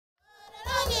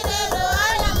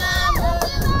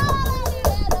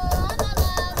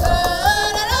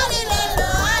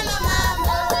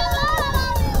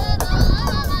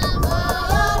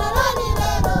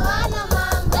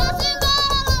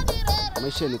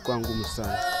maisha ilikuwa ngumu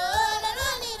sana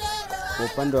kwa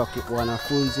upande wa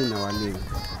wanafunzi na walimu.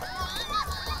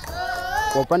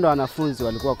 Kwa upande wa wanafunzi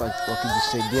walikuwa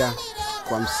wakijisaidia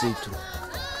kwa msitu.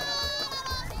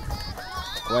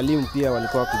 Walimu pia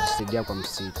walikuwa wakijisaidia kwa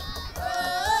msitu.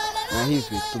 Na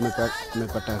hivi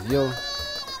tumepata vyoo,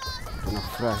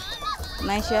 tunafurahi.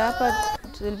 Maisha hapa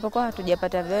tulipokuwa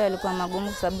hatujapata vyoo yalikuwa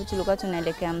magumu kwa sababu tulikuwa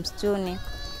tunaelekea msituni.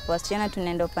 Wasichana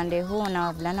tunaenda upande huu na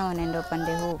wavulana wanaenda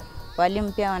upande huu.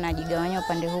 Walimu pia wanajigawanya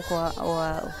upande huu kwa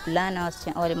wavulana,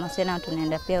 wasichana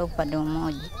tunaenda pia upande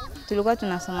mmoja. Tulikuwa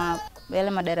tunasoma yale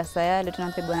madarasa yale,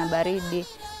 tunapigwa na baridi,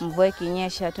 mvua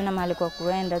ikinyesha, hatuna mahali kwa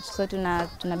kuenda. Sasa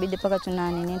tunabidi paka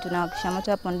tunawakisha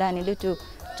moto hapo ndani ili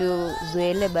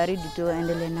tuzuie baridi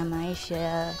tuendelee na maisha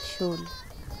ya shule.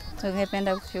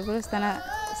 Tungependa kushukuru sana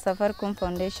Safaricom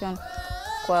Foundation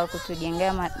kwa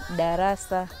kutujengea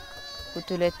madarasa,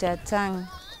 kutuletea tangi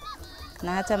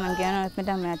na hata mengine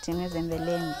wanapenda mnatimize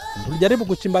mbeleni. Tulijaribu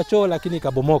kuchimba choo lakini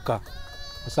ikabomoka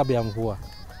kwa sababu ya mvua.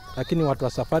 Lakini watu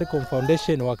wa Safaricom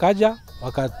Foundation wakaja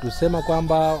wakatusema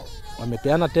kwamba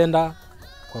wamepeana tenda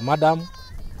kwa Madam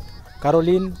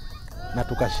Caroline na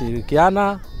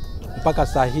tukashirikiana mpaka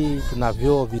saa hii tuna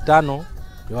vyoo 5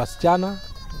 vya wasichana,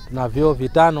 tuna vyoo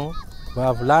 5 vya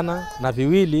wavulana na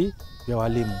 2 vya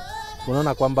walimu.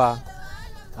 Tunaona kwamba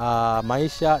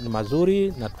maisha ni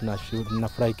mazuri na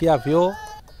tunafurahikia vyoo,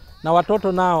 na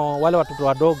watoto nao, wale watoto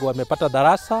wadogo wamepata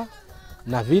darasa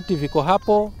na viti viko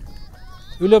hapo.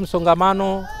 Yule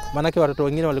msongamano, manake watoto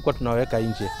wengine walikuwa tunaweka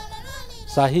nje,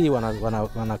 saa hii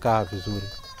wanakaa vizuri.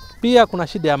 Pia kuna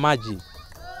shida ya maji.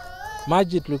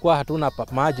 Maji tulikuwa hatuna,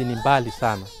 maji ni mbali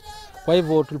sana. Kwa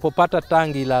hivyo tulipopata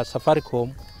tangi la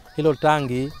Safaricom, hilo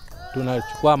tangi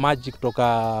tunachukua maji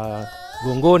kutoka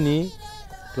Gongoni,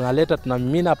 tunaleta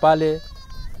tunamimina pale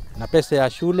na pesa ya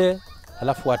shule,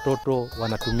 halafu watoto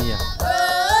wanatumia.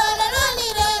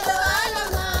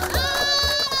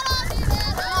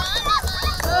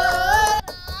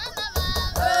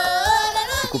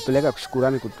 Kupeleka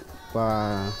kushukurani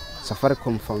kwa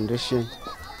Safaricom Foundation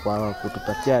kwa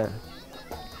kutupatia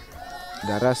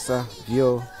darasa,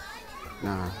 vyoo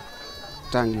na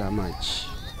tangi la maji.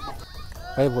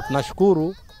 Kwa hivyo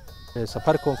tunashukuru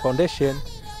Safaricom Foundation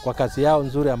kwa kazi yao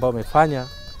nzuri ambayo wamefanya,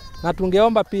 na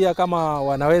tungeomba pia kama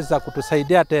wanaweza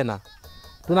kutusaidia tena.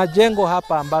 Tuna jengo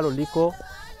hapa ambalo liko,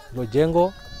 hilo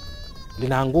jengo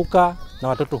linaanguka na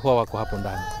watoto huwa wako hapo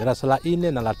ndani. Darasa la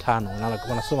 4 na la 5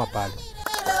 wanasoma pale.